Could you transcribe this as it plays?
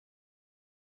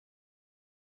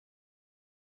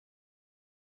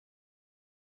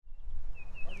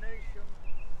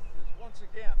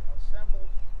again assembled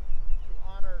to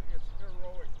honor its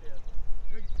heroic dead.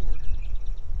 Headquarters,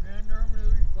 Grand Army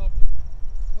of the Republic,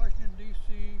 Washington,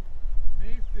 D.C.,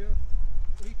 May 5th,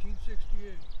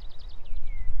 1868.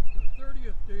 The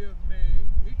 30th day of May,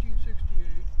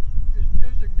 1868, is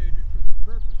designated for the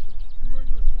purpose of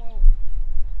strewing with flowers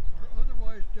or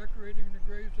otherwise decorating the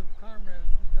graves of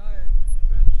comrades who died in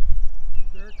defense of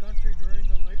their country during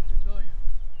the late rebellion.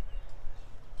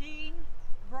 Dean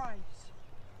Brice,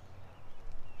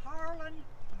 Harlan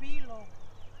Below,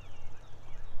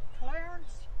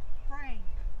 Clarence Frank,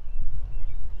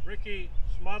 Ricky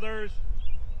Smothers,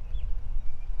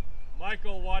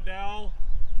 Michael Waddell,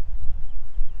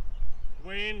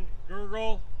 Dwayne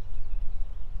Gurgle,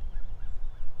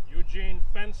 Eugene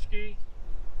Fensky,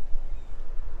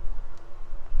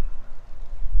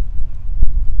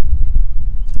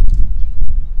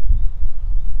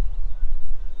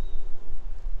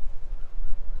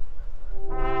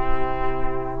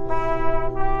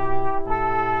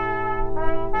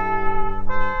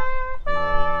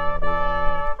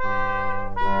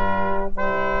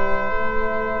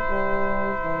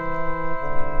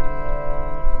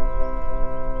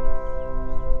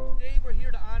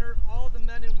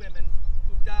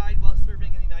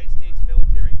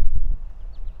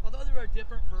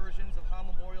 different versions of how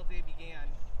Memorial Day began.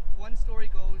 One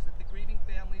story goes that the grieving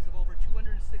families of over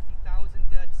 260,000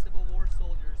 dead Civil War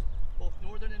soldiers, both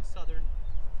northern and southern,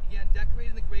 began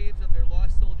decorating the graves of their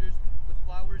lost soldiers with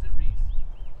flowers and wreaths.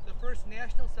 The first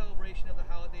national celebration of the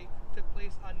holiday took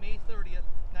place on May 30th,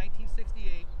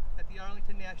 1968 at the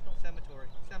Arlington National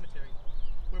Cemetery,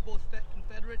 where both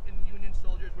Confederate and Union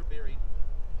soldiers were buried.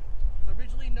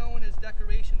 Originally known as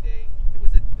Decoration Day, it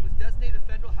was designated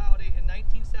a federal holiday in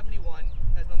 1971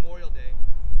 as Memorial Day.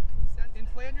 In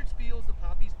Flanders fields the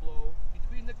poppies blow,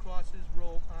 between the crosses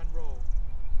row on row,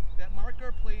 that mark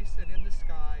our place, and in the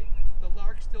sky the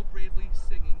lark still bravely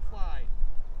singing fly,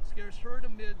 scarce heard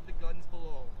amid the guns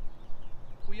below.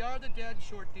 We are the dead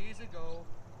short days ago,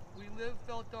 we live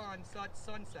felt on such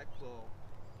sunset glow.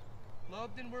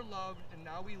 Loved and were loved, and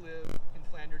now we live in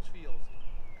Flanders fields.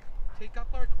 Take up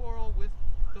our quarrel with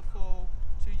the foe,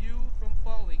 to you from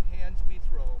falling hands we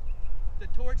throw. The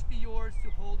torch be yours to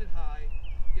hold it high,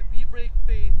 if ye break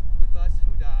faith with us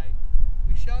who die.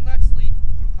 We shall not sleep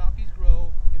through poppies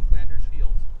grow in Flanders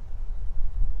fields.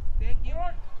 Thank you.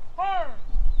 Fire!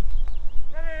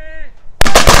 Ready!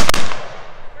 Ready!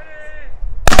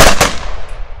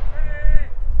 Ready!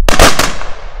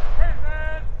 Raise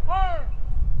that! Fire!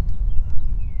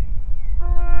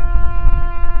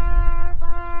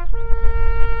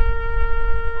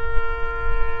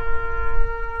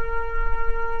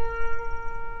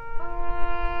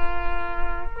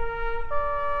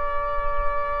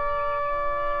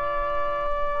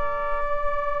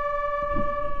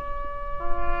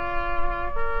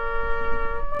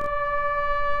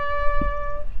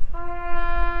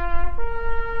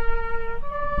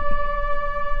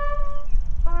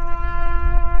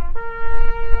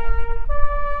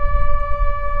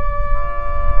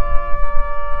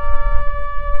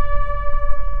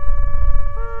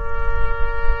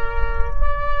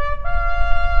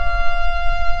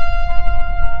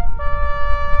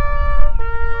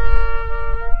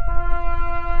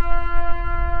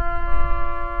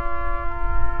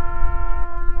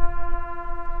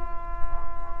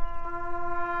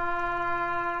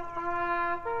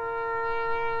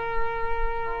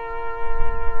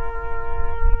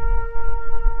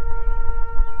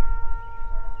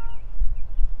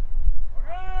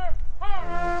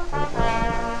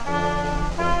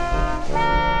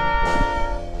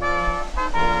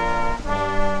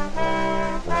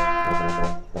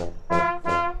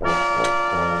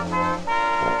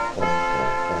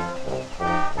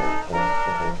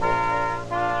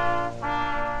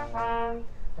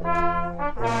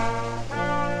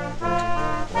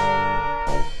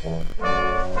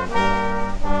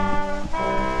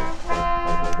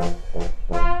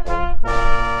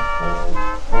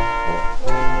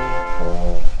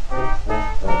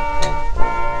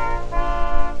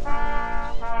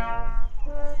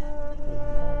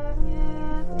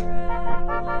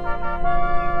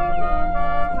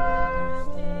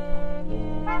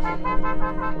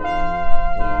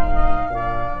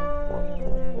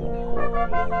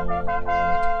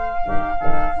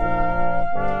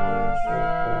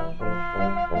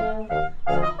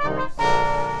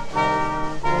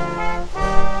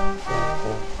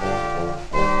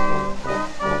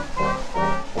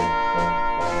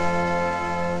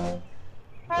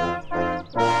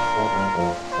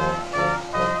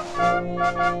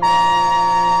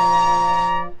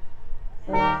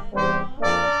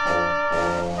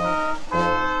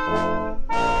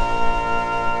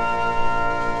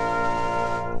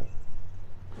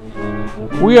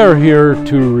 We are here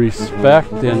to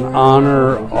respect and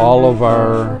honor all of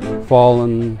our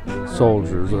fallen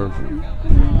soldiers, or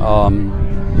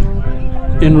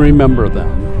and remember them,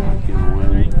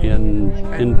 you know,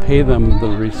 and pay them the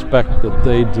respect that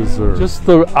they deserve.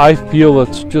 I feel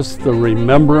it's just the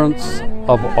remembrance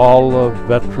of all the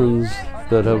veterans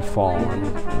that have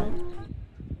fallen.